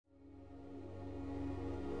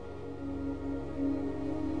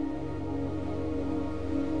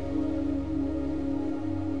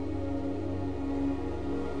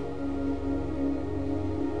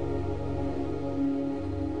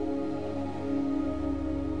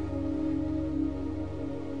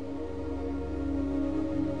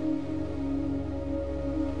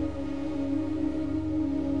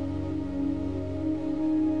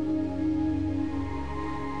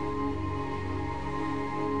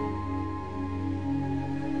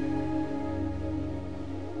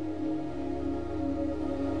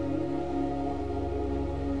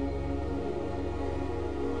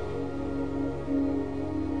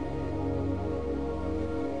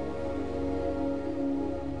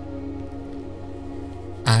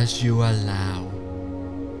as you allow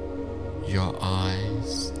your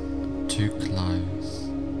eyes to close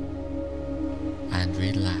and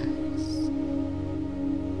relax.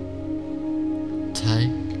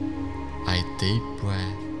 Take a deep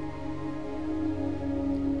breath,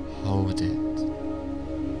 hold it,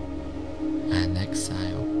 and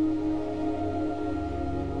exhale.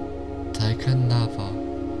 Take another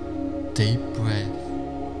deep breath,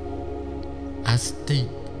 as deep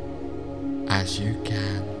as you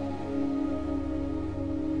can.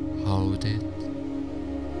 Hold it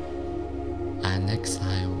and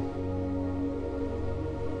exhale.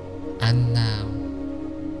 And now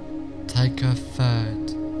take a third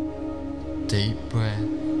deep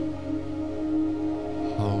breath.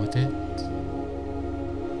 Hold it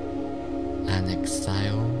and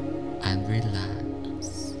exhale and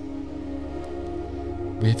relax.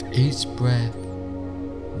 With each breath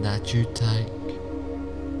that you take,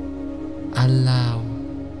 allow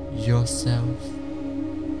yourself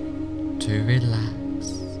to relax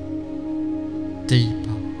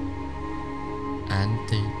deeper and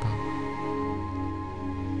deeper.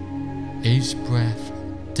 Each breath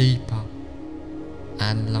deeper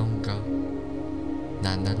and longer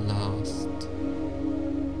than the last.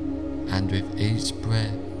 And with each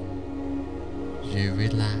breath you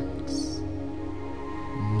relax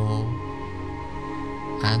more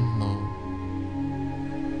and more.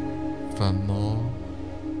 The more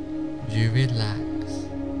you relax,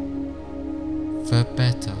 the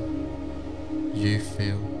better you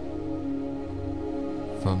feel.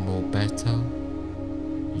 The more better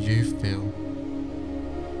you feel,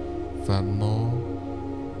 the more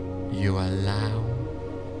you allow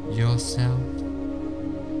yourself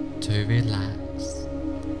to relax.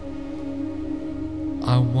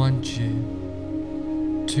 I want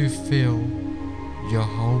you to feel your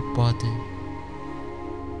whole body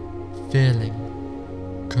feeling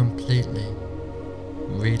completely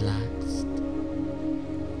relaxed,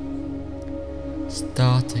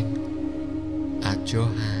 starting at your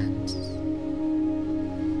hands.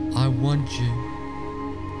 I want you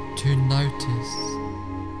to notice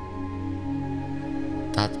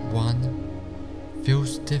that one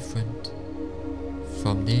feels different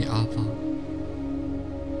from the other,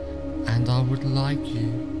 and I would like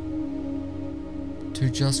you to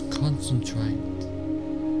just concentrate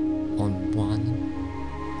on one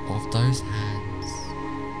of those hands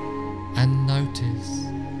and notice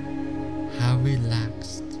how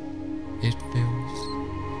relaxed it feels.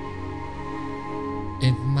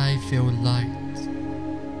 It may feel light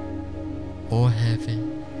or heavy.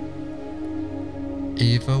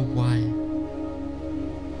 Either way,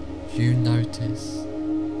 you notice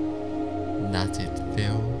that it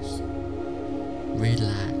feels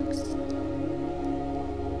relaxed.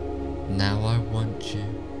 Now I want you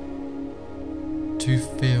to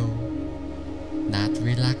feel that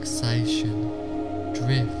relaxation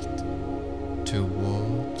drift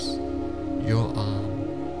towards your arm,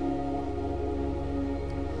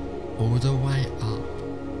 all the way up,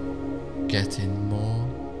 getting more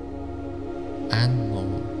and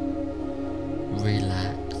more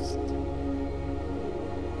relaxed.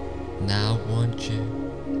 Now I want you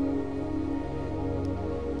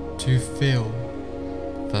to feel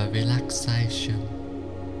the relaxation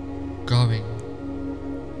going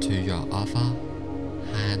to your other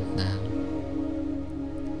hand now,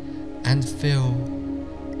 and feel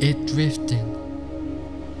it drifting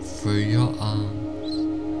through your arms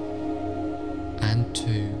and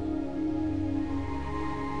to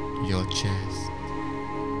your chest,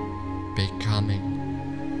 becoming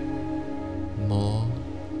more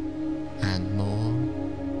and more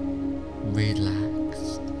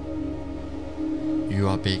relaxed. You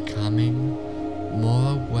are becoming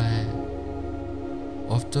more aware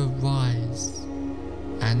of the rise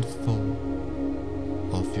and fall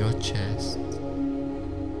of your chest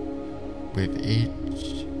with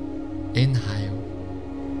each inhale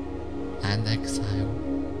and exhale,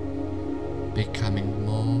 becoming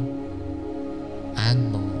more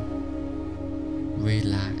and more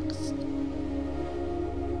relaxed.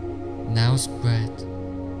 Now spread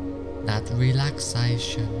that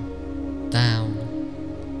relaxation down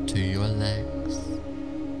to your legs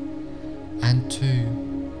and to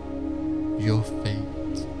your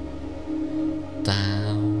feet,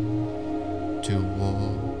 down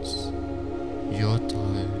towards your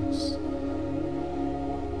toes,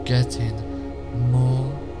 getting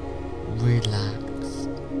more relaxed,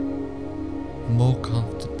 more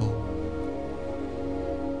comfortable.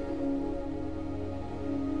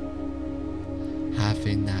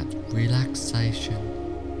 Having that relaxation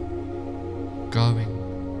going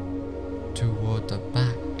toward the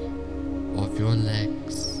back of of your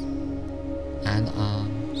legs and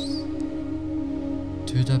arms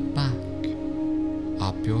to the back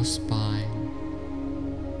up your spine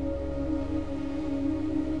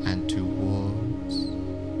and towards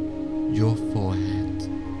your forehead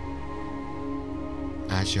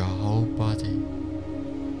as your whole body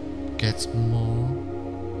gets more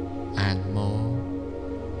and more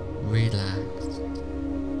relaxed,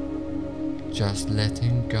 just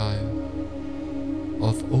letting go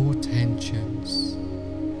of all tensions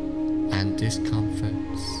and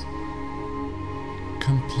discomforts,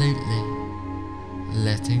 completely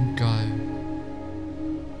letting go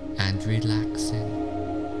and relaxing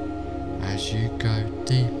as you go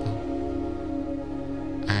deeper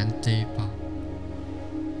and deeper,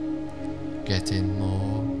 getting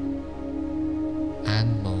more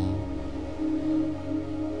and more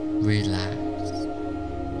relaxed,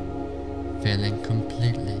 feeling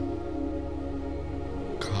completely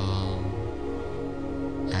calm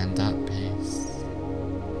and at peace.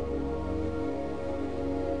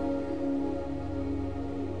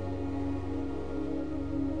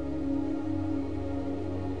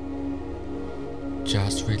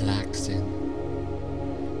 Just relaxing,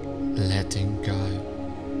 letting go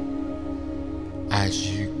as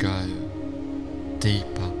you go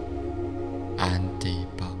deeper and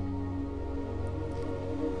deeper.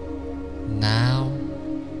 Now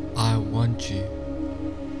I want you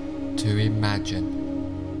to imagine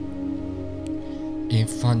in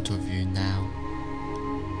front of you now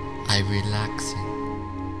a relaxing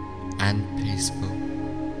and peaceful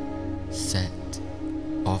set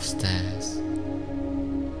of stairs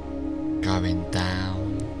going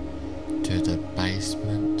down to the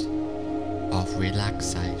basement of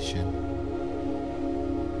relaxation.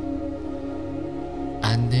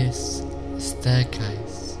 And this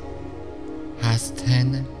staircase has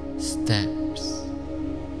 10 steps,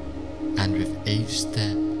 and with each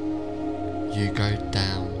step you go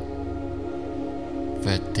down,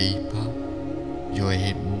 the deeper your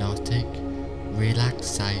hypnotic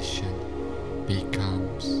relaxation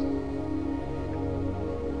becomes.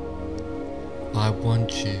 I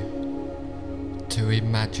want you to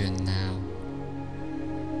imagine now,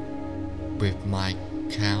 with my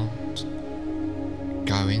count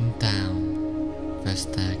going down the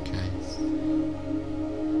staircase,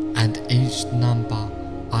 and each number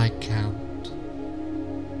I count,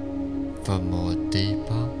 the more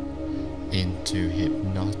deeper into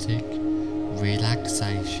hypnotic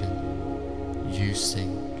relaxation you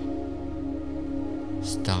sink,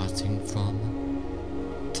 starting from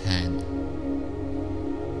 10,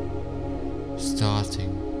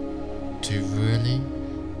 starting to really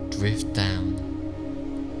drift down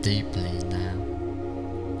deeply now,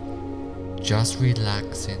 just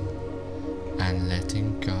relaxing and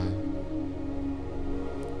letting go.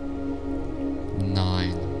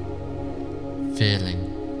 9, feeling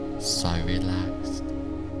so relaxed,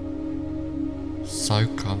 so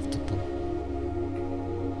comfortable,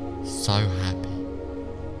 so happy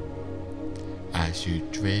as you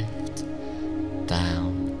drift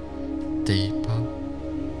down deeper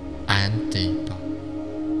and deeper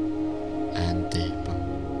and deeper.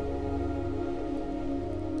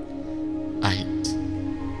 8,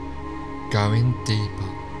 going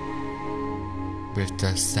deeper with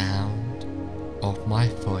the sound of my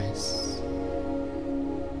voice.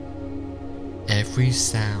 Every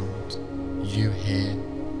sound you hear,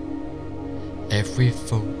 every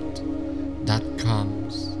thought that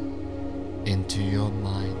comes into your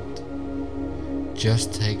mind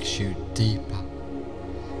just takes you deeper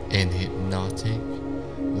in hypnotic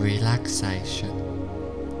relaxation.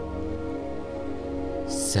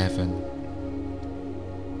 7,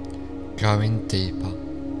 going deeper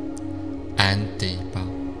and deeper,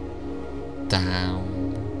 down,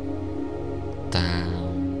 down,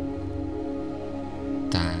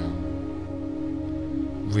 down,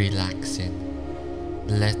 relaxing,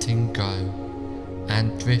 letting go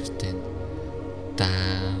and drifting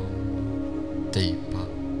down deeper.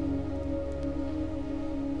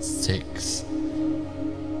 6,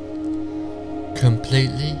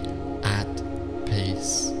 completely at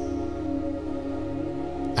peace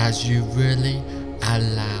as you really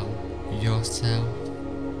allow yourself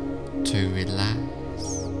to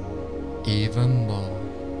relax even more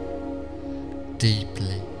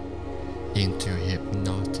deeply into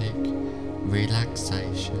hypnotic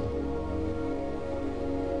relaxation.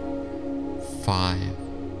 5,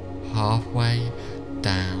 halfway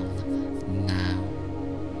down now,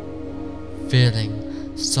 feeling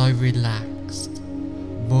so relaxed,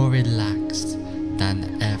 more relaxed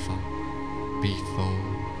than ever before,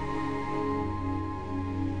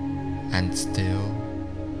 and still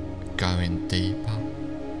going deeper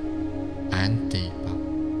and deeper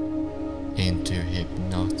into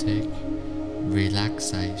hypnotic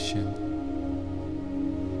relaxation.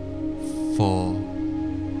 4.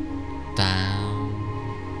 Down,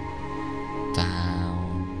 down,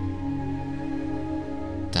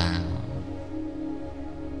 down,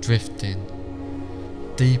 drifting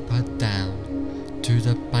deeper down to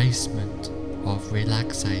the basement of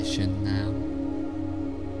relaxation now.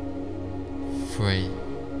 3.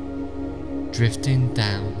 Drifting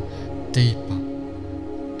down deeper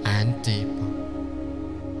and deeper,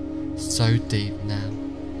 so deep now,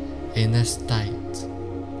 in a state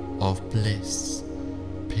of bliss,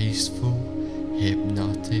 peaceful,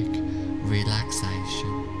 hypnotic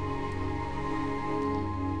relaxation.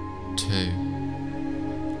 2.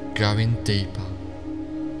 Going deeper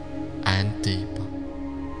and deeper,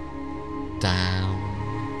 down,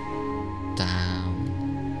 down,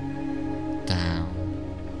 down,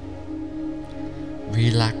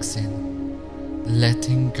 relaxing,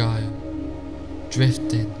 letting go,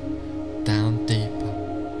 drifting down deeper.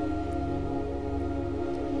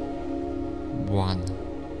 1.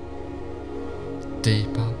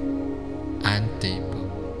 Deeper and deeper,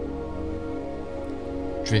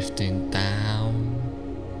 drifting down,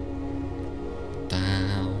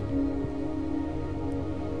 down,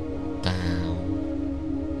 down.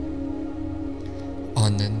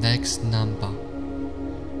 On the next number,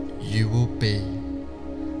 you will be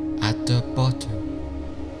at the bottom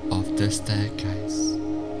of the staircase,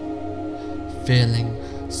 feeling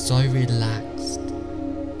so relaxed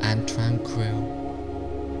and tranquil.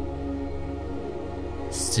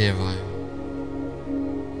 0.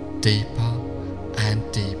 Deeper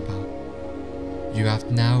and deeper, you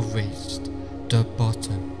have now reached the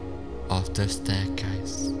bottom of the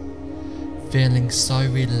staircase, feeling so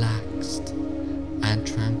relaxed and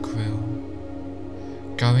tranquil,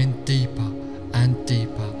 going deeper and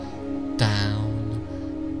deeper,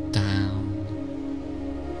 down, down,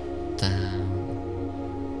 down,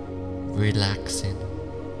 relaxing,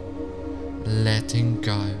 letting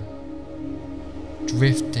go,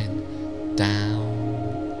 drifting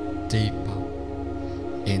down deeper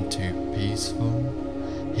into peaceful,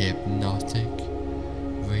 hypnotic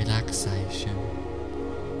relaxation,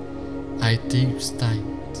 a deep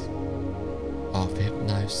state of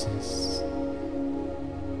hypnosis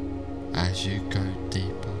as you go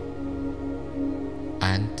deeper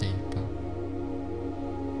and deeper.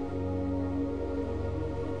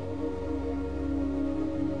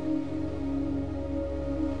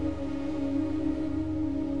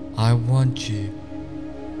 I want you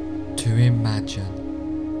to imagine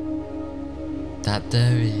that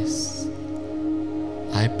there is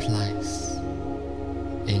a place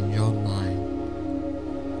in your mind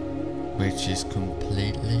which is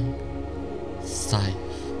completely safe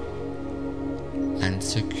and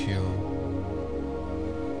secure.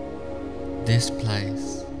 This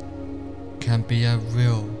place can be a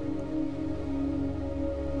real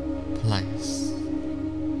place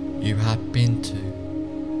you have been to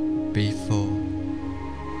before,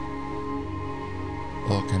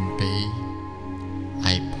 or can be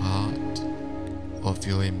a part of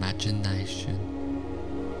your imagination.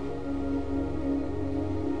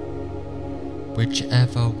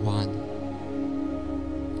 Whichever one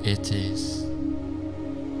it is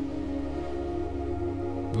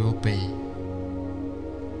will be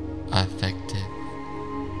effective.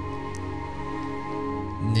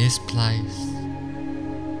 This place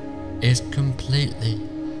is completely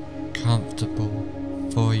comfortable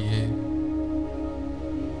for you,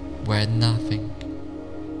 where nothing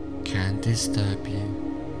can disturb you.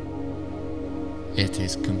 It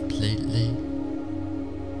is completely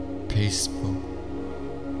peaceful,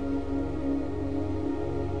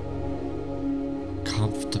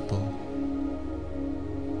 comfortable,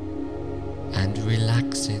 and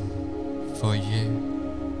relaxing for you.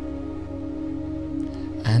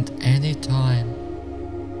 And anytime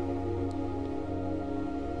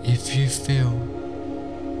if you feel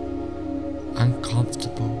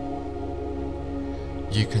uncomfortable,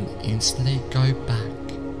 you can instantly go back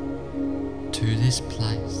to this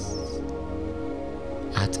place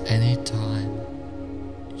at any time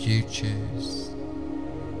you choose.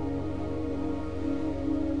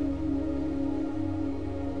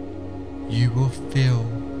 You will feel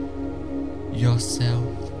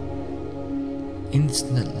yourself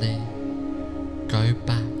instantly go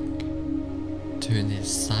back to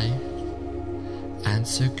this safe and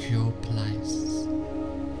secure place.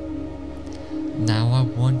 Now I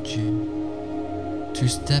want you to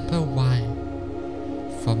step away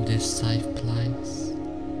from this safe place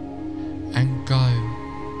and go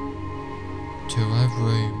to a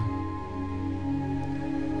room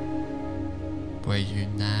where you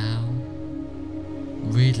now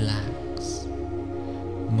relax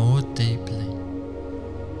more deeply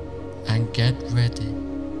and get ready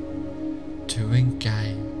to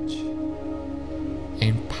engage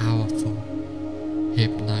in powerful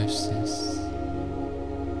hypnosis.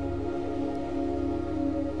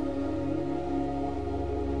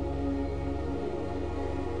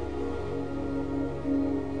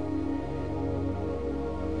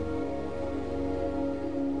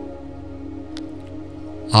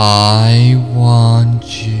 I want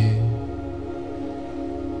you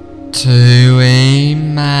to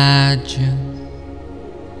imagine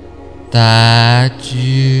that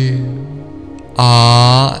you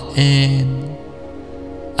are in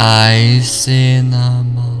a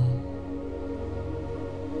cinema.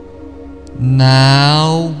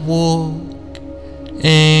 Now walk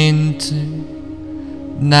into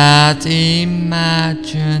that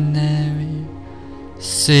imaginary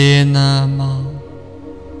cinema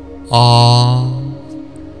of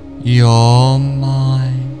your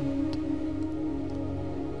mind.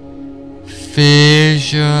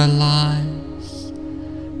 Visualize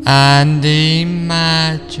and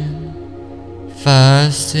imagine the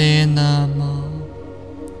cinema.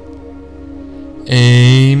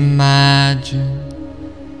 Imagine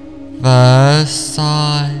the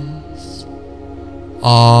size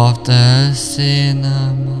of the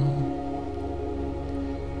cinema,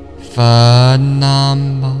 the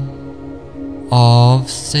number of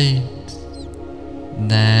seats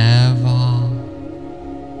there are,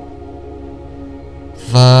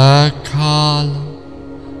 the color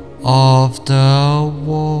of the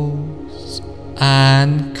walls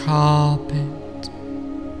and carpet,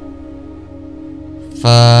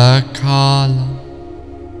 the color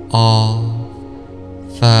of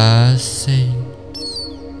the seats,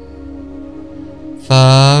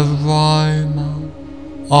 the aroma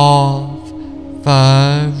of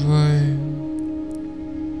the room,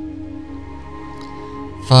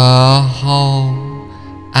 the whole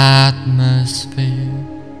atmosphere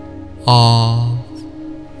of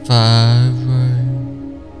the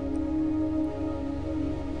room.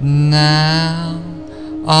 Now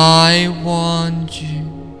I want you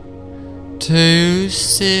to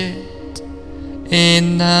sit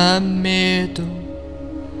in the middle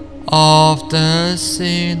of the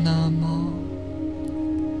cinema,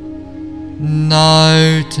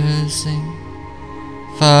 noticing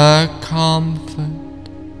the comfort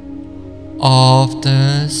of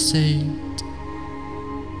the seat.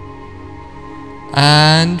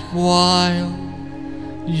 And while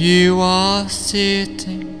you are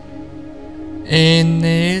sitting in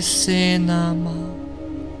this cinema,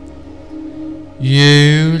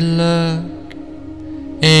 you look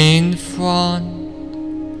in front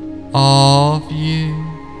of you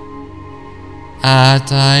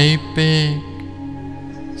at a big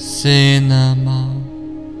cinema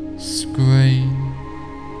screen,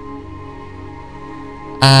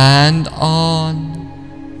 and on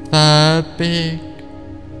the big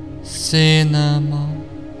cinema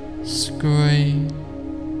screen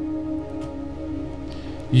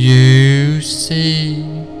you see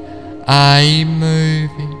a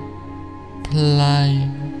movie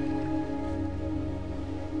playing.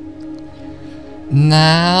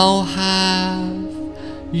 Now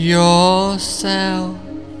have yourself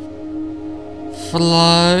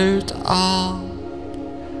float up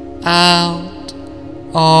out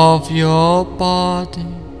of your body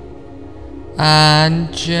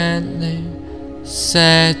and gently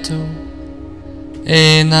settle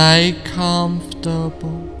in a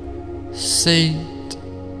comfortable seat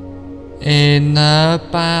in the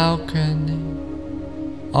balcony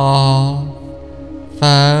of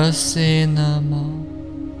the cinema,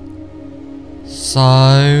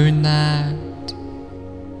 so that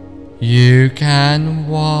you can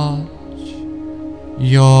watch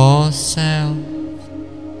yourself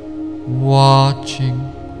watching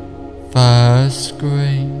the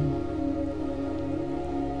screen.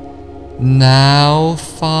 Now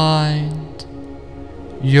find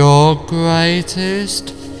your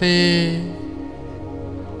greatest fear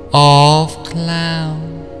of clowns.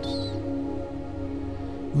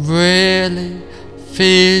 Really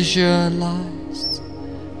visualize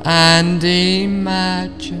and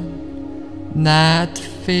imagine that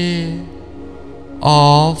fear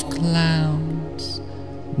of clowns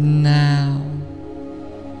now.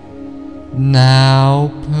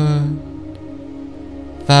 Now put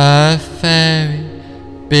the very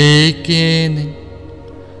beginning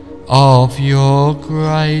of your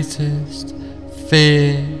greatest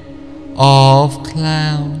fear of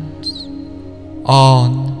clowns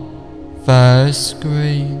on the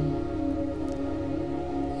screen,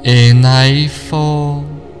 in a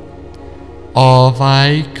form of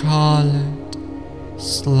a coloured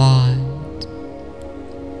slide.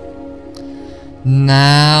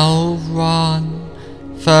 Now run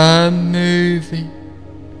the movie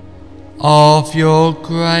of your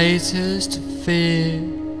greatest fear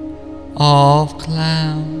of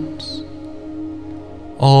clowns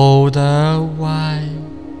all the way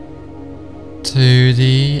to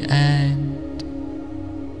the end,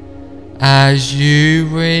 as you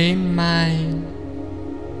remain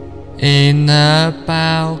in the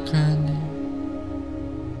balcony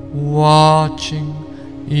watching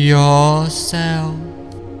yourself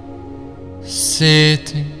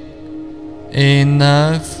sitting in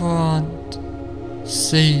the front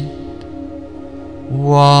seat,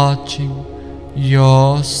 watching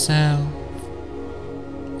yourself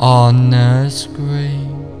on the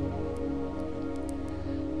screen.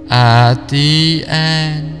 At the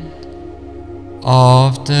end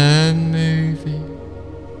of the movie,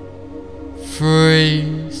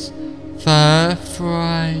 freeze the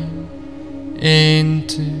frame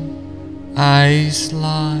into a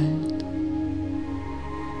slide.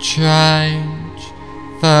 Change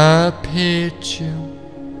the picture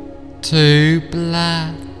to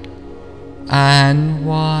black and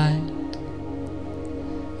white,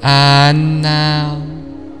 and now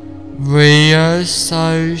reassociate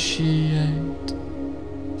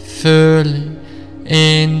fully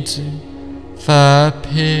into the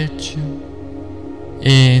picture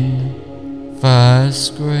in the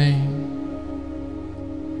screen.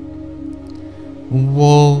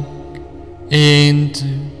 Walk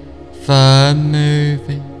into the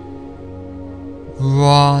movie.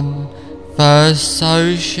 Run the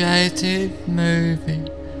associated movie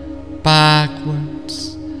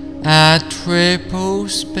backwards at triple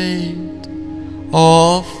speed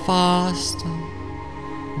or faster,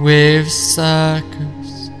 with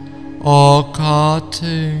circus or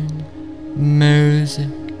cartoon music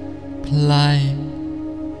playing,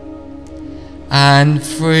 and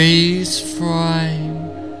freeze frame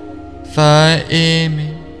the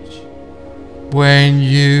image when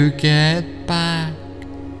you get back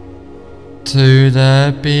to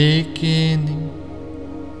the beginning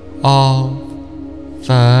of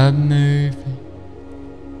the movie.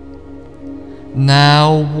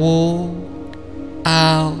 Now walk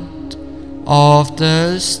out of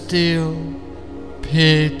the still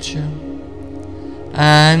picture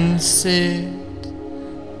and sit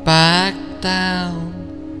back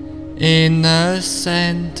down in the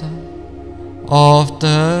center of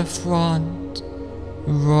the front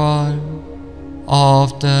row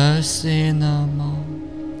of the cinema.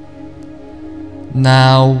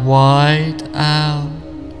 Now white out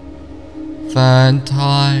the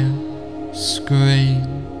entire screen.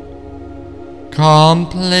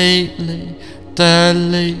 Completely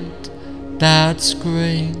delete that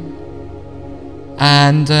screen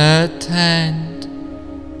and attend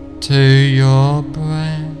to your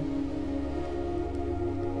breath.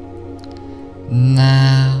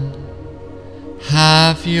 Now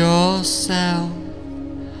have yourself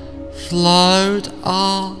float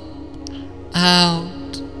up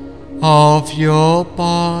out of your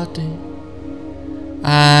body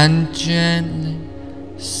and gently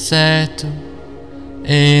settle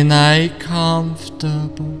in a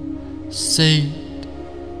comfortable seat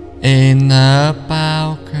in the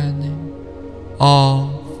balcony of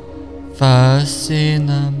the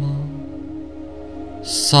cinema,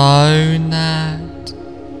 so that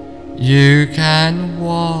you can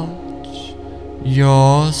watch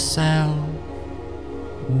yourself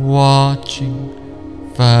watching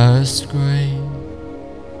the screen.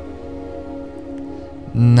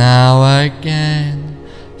 Now again,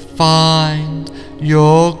 find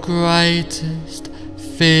your greatest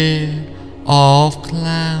fear of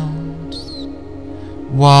clowns,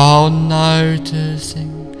 while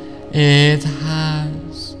noticing it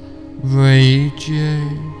has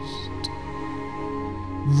reduced.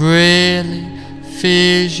 Really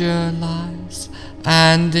visualize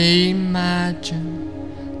and imagine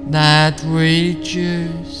that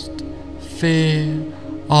reduced fear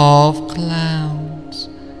of clowns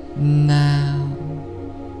now.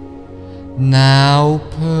 Now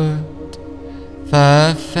put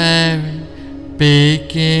the very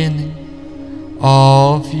beginning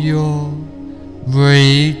of your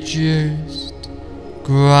reduced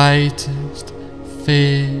greatest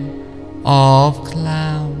fear of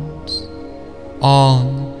clowns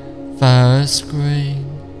on the screen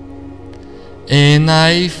in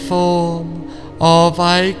a form of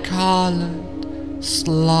a coloured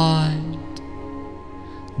slide.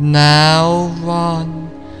 Now run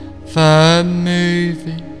the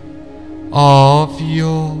movie of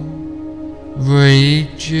your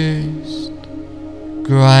reduced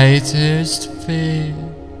greatest fear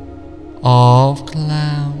of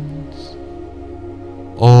clowns,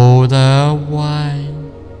 all the way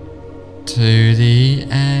to the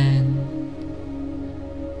end,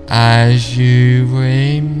 as you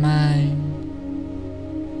remain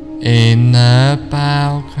in the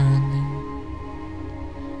balcony,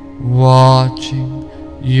 watching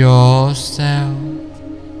yourself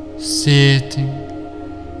sitting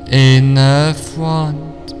in the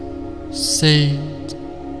front seat,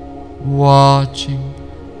 watching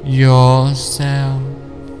yourself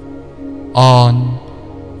on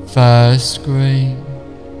the screen.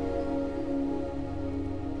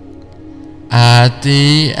 At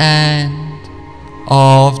the end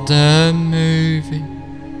of the movie,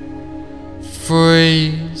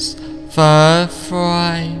 freeze the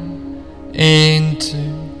frame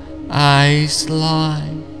into a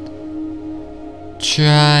slide,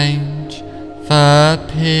 change the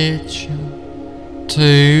picture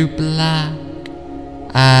to black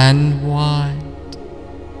and white,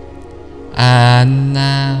 and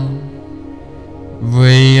now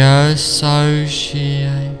reassociate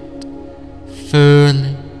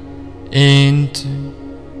fully into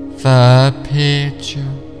the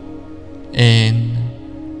picture in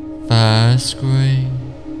the screen.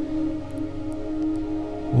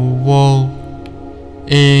 Walk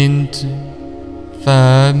into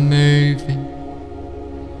the movie,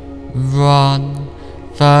 run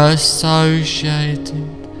the associated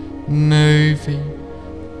movie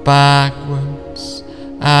backwards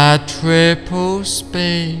at triple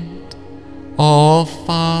speed or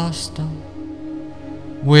faster,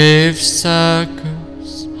 with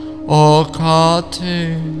circus or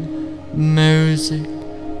cartoon music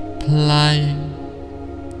playing,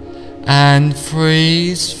 and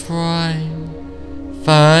freeze frame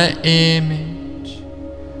the image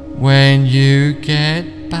when you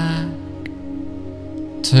get back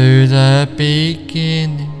to the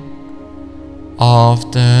beginning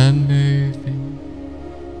of the movie.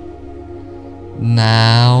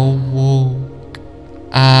 Now walk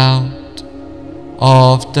out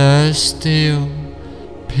of the still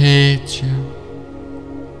picture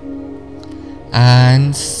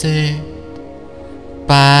and sit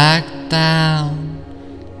back down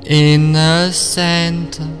in the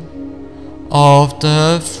center of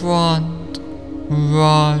the front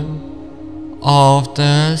row of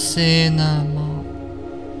the cinema.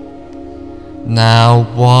 Now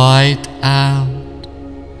white out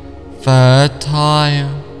the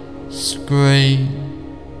entire screen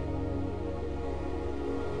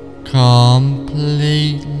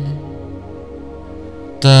completely.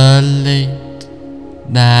 Delete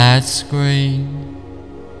that screen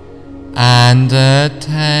and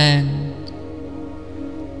attend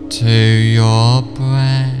to your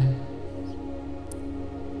breath.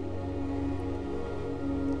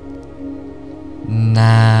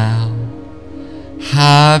 Now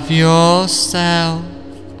have yourself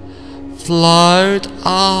float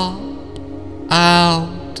up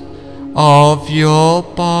out of your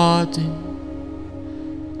body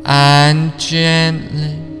and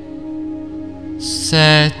gently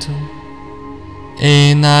settle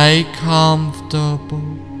in a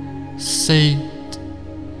comfortable seat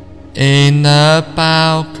in the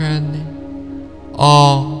balcony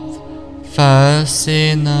of the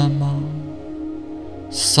cinema,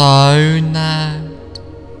 so that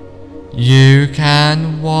you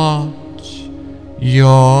can watch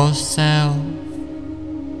yourself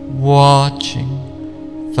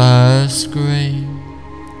watching the screen.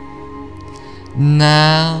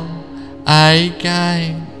 Now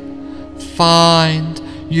again, find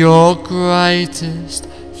your greatest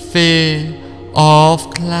fear of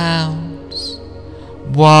clowns,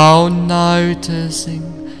 while noticing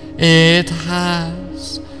it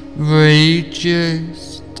has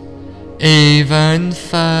reduced even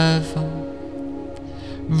further.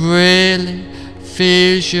 Really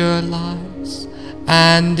visualize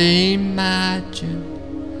and imagine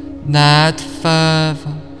that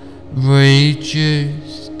further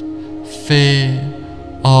reduced fear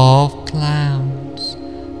of clowns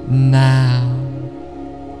now.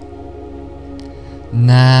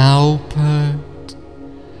 Now put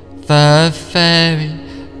the very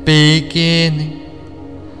beginning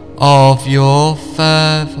of your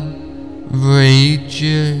further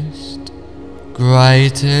reduced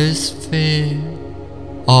greatest fear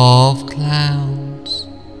of clowns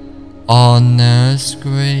on the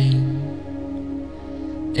screen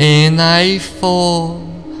in a form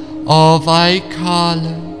of a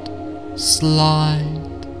colored slide.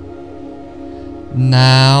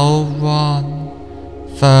 Now run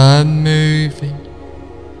the movie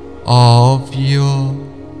of your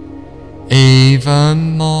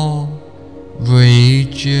even more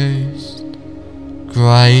reduced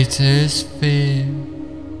greatest fear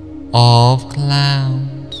of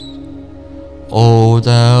clowns all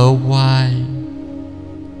the way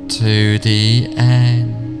to the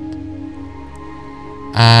end,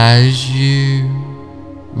 as you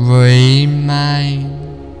remain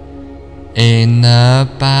in the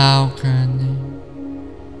balcony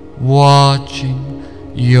watching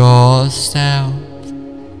yourself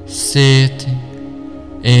sitting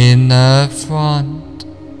in the front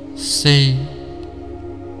seat,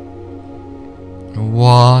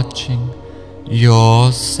 watching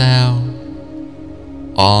yourself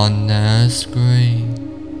on the screen.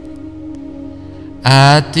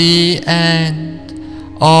 At the end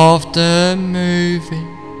of the movie,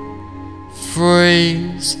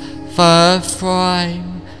 freeze the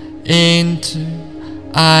frame into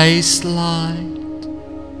a slide.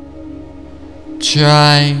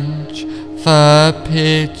 Change the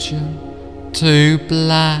picture to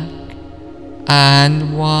black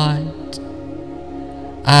and white,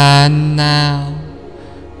 and now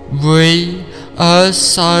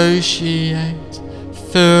reassociate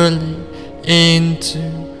fully into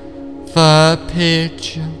the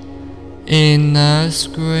picture in the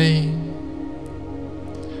screen.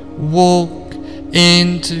 Walk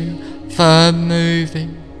into the movie.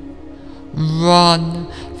 Run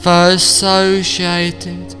the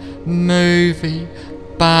associated movie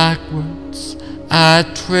backwards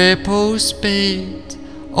at triple speed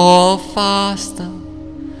or faster,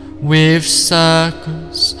 with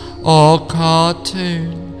circus or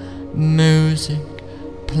cartoon music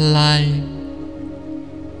playing,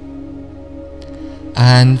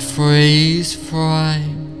 and freeze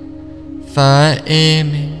frame the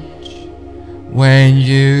image when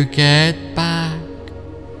you get back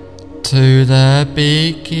to the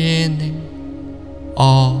beginning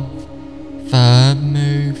of the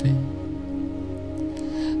movie.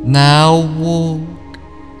 Now walk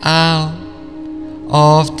out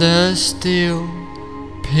of the still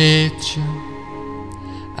picture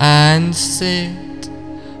and sit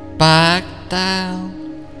back down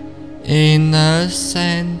in the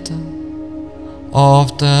center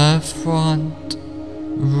of the front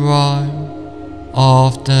row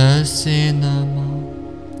of the cinema.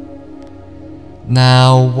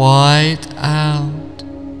 Now white out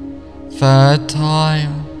the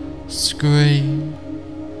entire screen.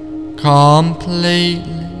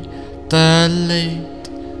 Completely delete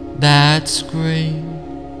that screen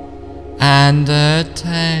and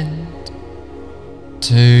attend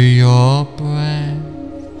to your breath.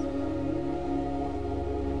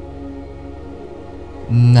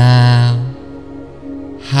 Now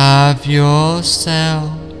have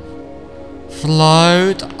yourself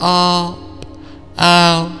float up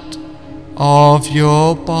out of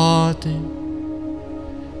your body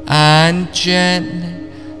and gently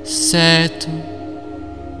settle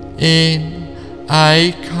in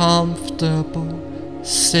a comfortable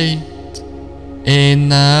seat in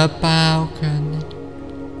the balcony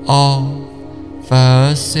of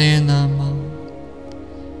the cinema,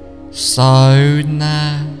 so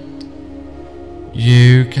that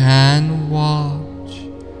you can watch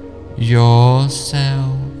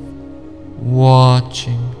yourself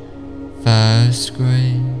watching the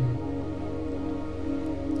screen.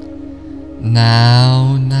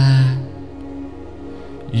 Now that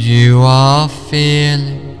you are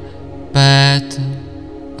feeling better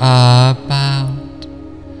about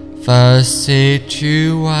the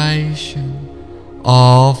situation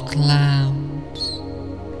of clowns,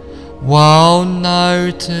 while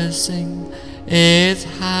noticing it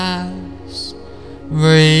has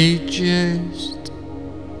reduced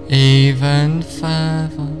even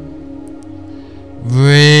further,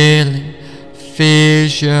 really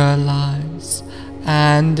visualize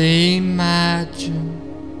and imagine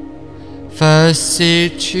the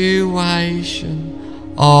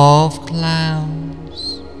situation of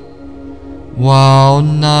clowns, while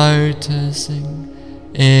noticing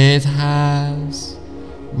it has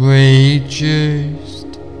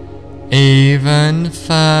reduced even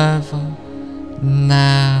further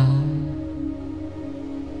now.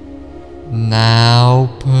 Now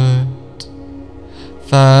put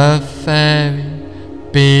the very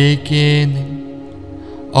beginning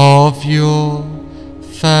of your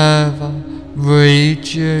further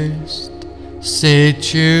reduced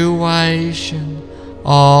situation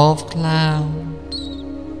of clowns,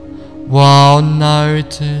 while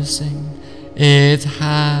noticing it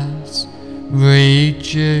has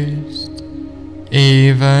reduced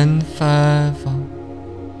even further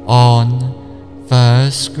on the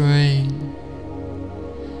screen.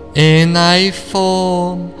 in a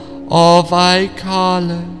form of a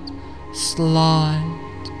coloured slide.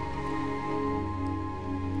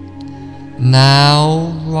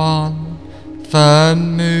 Now run the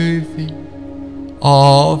movie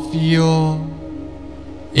of your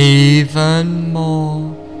even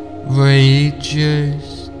more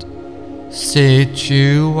reduced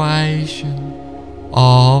situation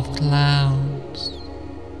of clouds,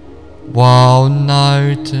 while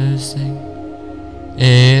noticing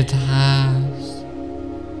it has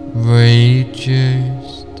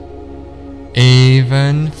reduced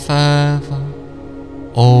even further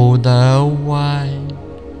all the way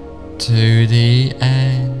to the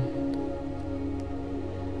end,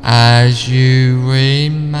 as you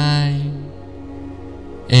remain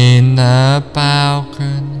in the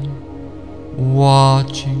balcony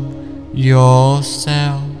watching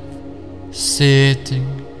yourself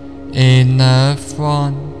sitting in the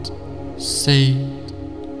front seat,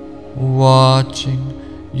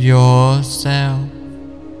 watching yourself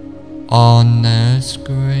on the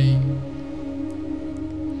screen.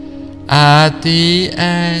 At the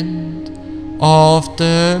end of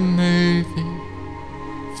the movie,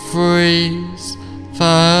 freeze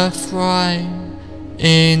the frame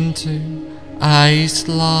into a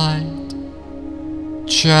slide,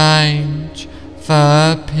 change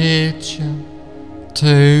the picture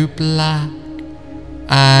to black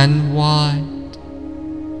and white,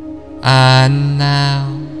 and now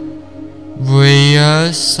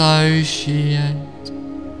reassociate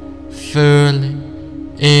fully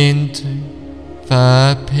into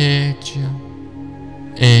the picture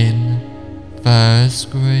in the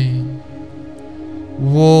screen.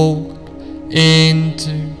 Walk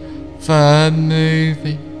into the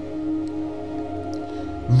movie.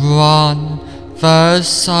 Run the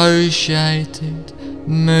associated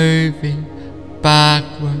movie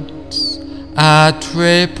backwards at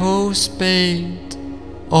triple speed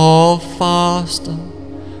or faster,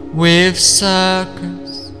 with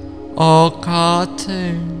circus or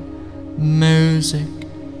cartoon music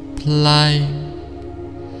playing,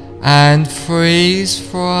 and freeze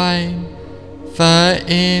frame the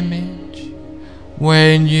image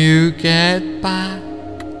when you get back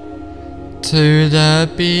to the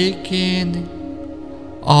beginning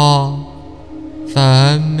of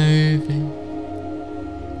the movie.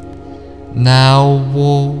 Now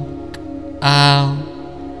walk out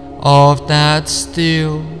of that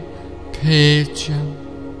still picture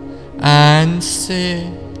and sit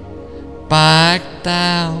back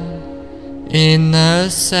down in the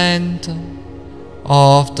center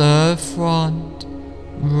of the front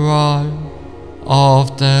row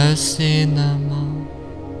of the cinema.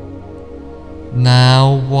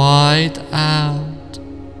 Now wide out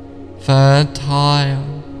the entire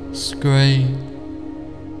screen,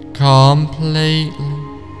 completely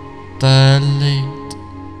delete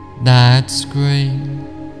that screen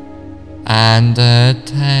and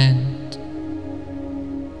attend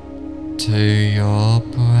to your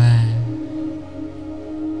breath.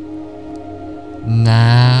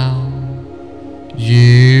 Now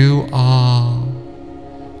you are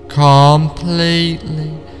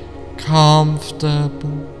completely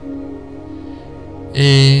comfortable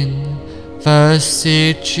in the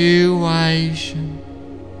situation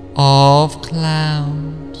of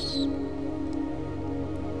clowns.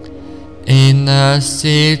 In the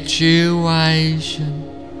situation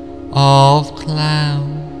of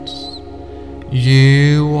clowns,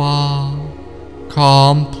 you are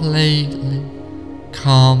completely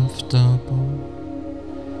comfortable,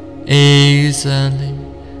 easily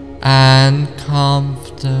and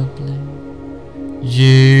comfortably.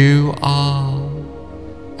 You are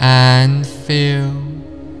and feel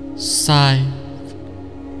safe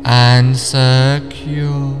and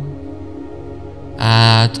secure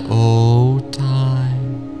at all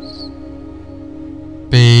times,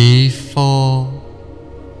 before,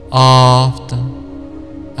 after,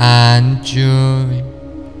 and during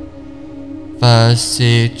the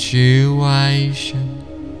situation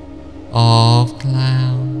of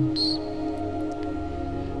clowns.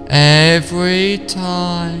 Every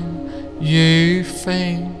time you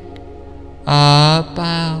think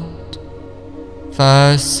about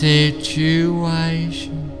the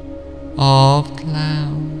situation of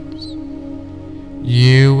clowns,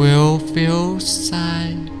 you will feel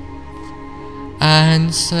safe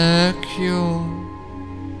and secure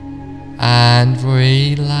and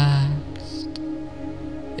relaxed,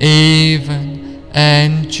 even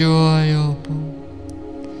enjoyable.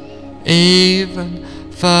 Even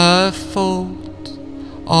the thought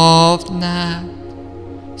of that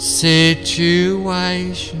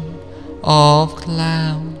situation of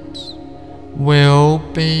clowns will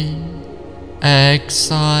be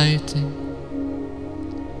exciting.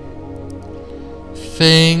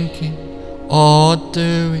 Thinking or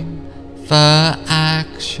doing the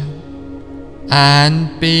action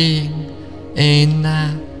and being in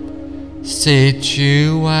that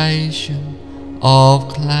situation of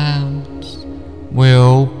clowns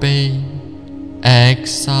will be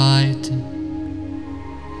exciting.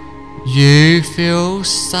 You feel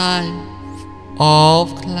safe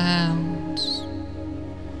of clowns.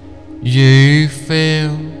 You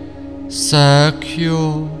feel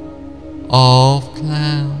secure of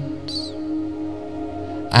clowns,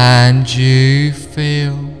 and you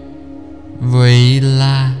feel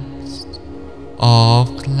relaxed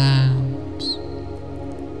of clowns,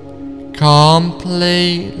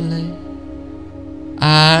 completely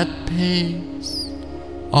at peace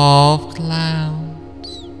of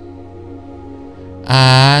clowns,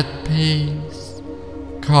 at peace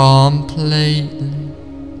completely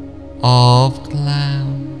of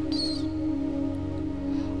clowns.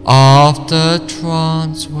 After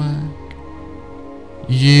trance work,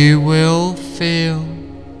 you will feel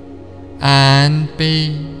and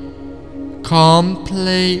be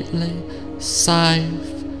completely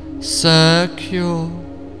safe, secure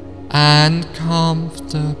and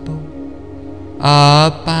comfortable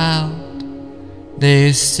about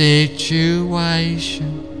this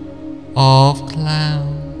situation of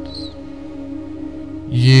clowns.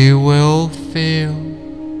 You will feel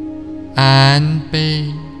and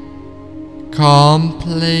be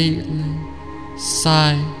completely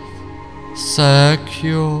safe,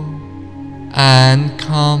 secure and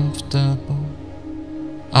comfortable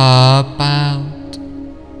about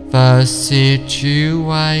the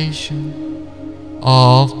situation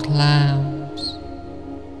of clowns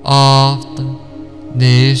after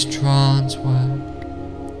this trance work.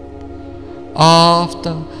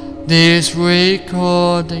 After this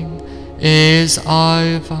recording is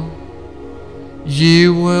over,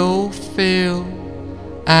 you will feel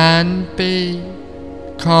and be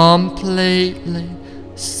completely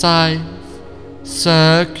safe,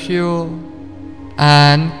 secure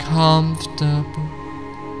and comfortable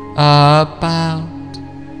about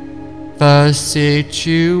the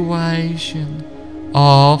situation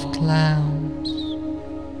of clowns.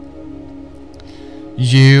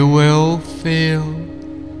 You will feel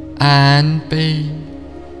and be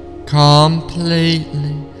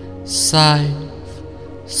completely safe,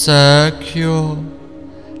 secure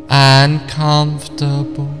and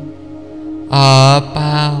comfortable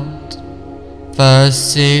about the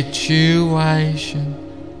situation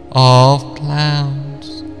of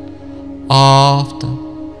clowns after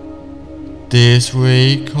this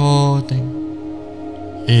recording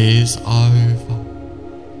is over.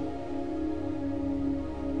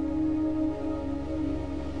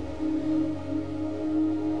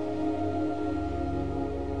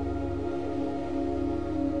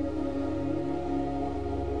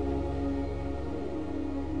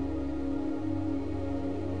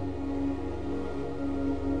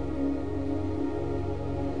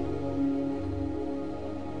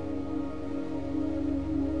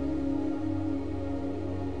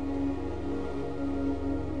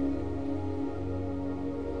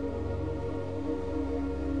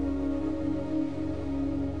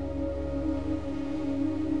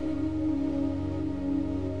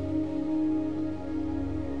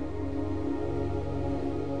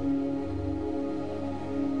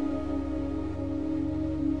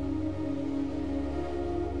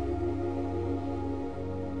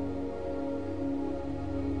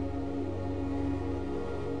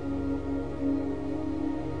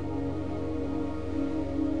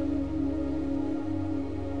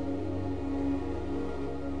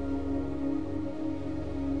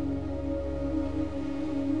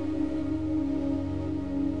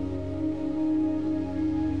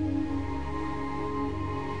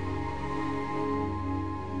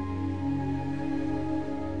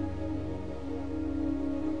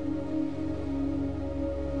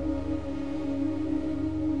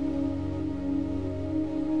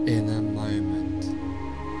 In a moment,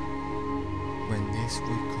 when this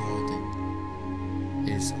recording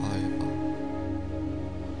is over,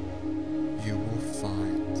 you will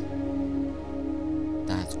find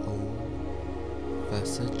that all the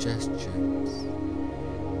suggestions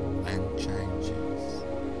and changes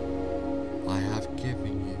I have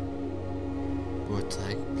given you will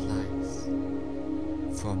take place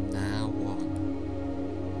from now on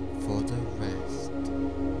for the rest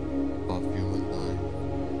of your life.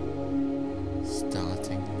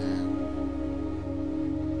 Starting now,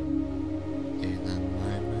 in a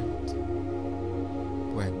moment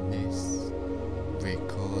when this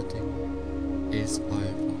recording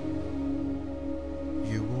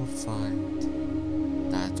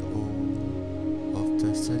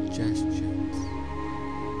suggestions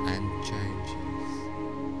and changes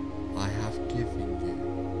I have given you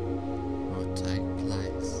will take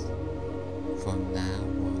place from now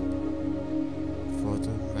on for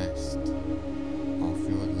the rest of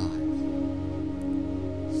your life,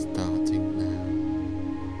 starting now.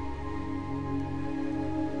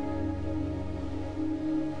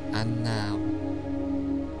 And now,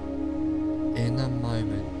 in a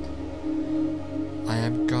moment, I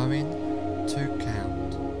am going to count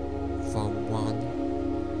from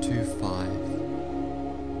 1 to 5.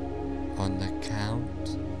 On the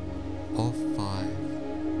count of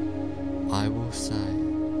 5, I will say,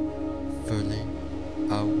 fully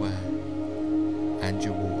aware, and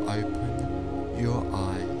you will open your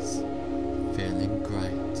eyes, feeling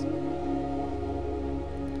great.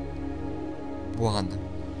 1.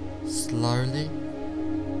 Slowly,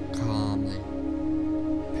 calmly,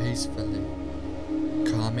 peacefully,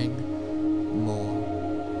 becoming more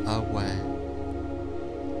aware.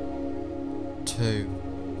 2.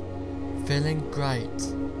 Feeling great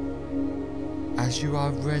as you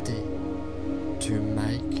are ready to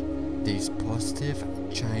make these positive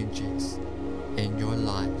changes in your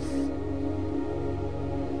life.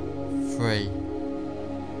 3.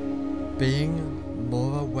 Being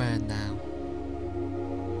more aware now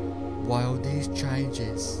while these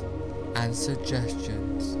changes and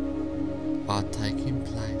suggestions are taking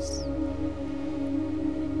place.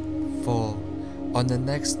 4. On the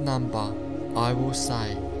next number, I will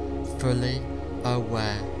say, fully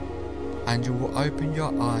aware, and you will open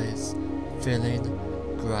your eyes, feeling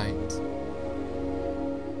great.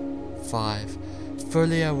 5.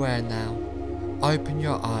 Fully aware now, open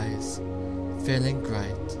your eyes, feeling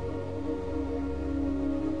great.